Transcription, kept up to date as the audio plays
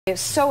It's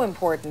so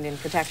important in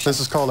protection. This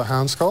is called a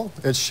hand skull.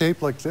 It's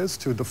shaped like this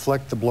to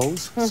deflect the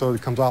blows, so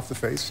it comes off the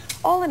face.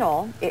 All in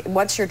all,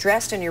 once you're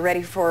dressed and you're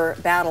ready for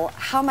battle,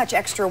 how much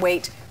extra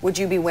weight would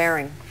you be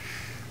wearing?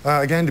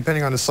 Again,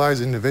 depending on the size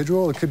of the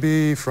individual, it could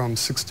be from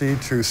 60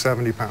 to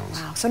 70 pounds.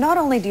 Wow. So not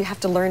only do you have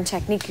to learn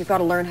technique, you've got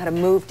to learn how to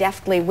move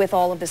deftly with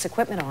all of this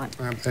equipment on.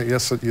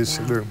 Yes, you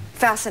do.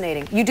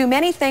 Fascinating. You do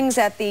many things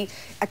at the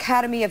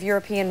Academy of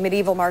European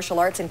Medieval Martial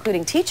Arts,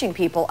 including teaching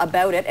people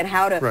about it and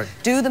how to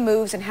do the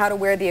moves and how to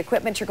wear the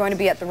equipment. You're going to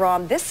be at the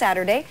ROM this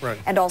Saturday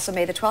and also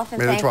May the 12th.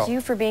 And thank you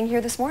for being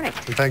here this morning.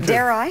 Thank you.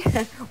 Dare I?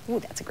 Ooh,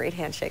 that's a great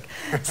handshake.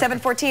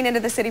 7:14 into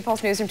the City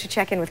Pulse newsroom to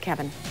check in with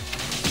Kevin.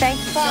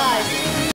 Thanks. Bye.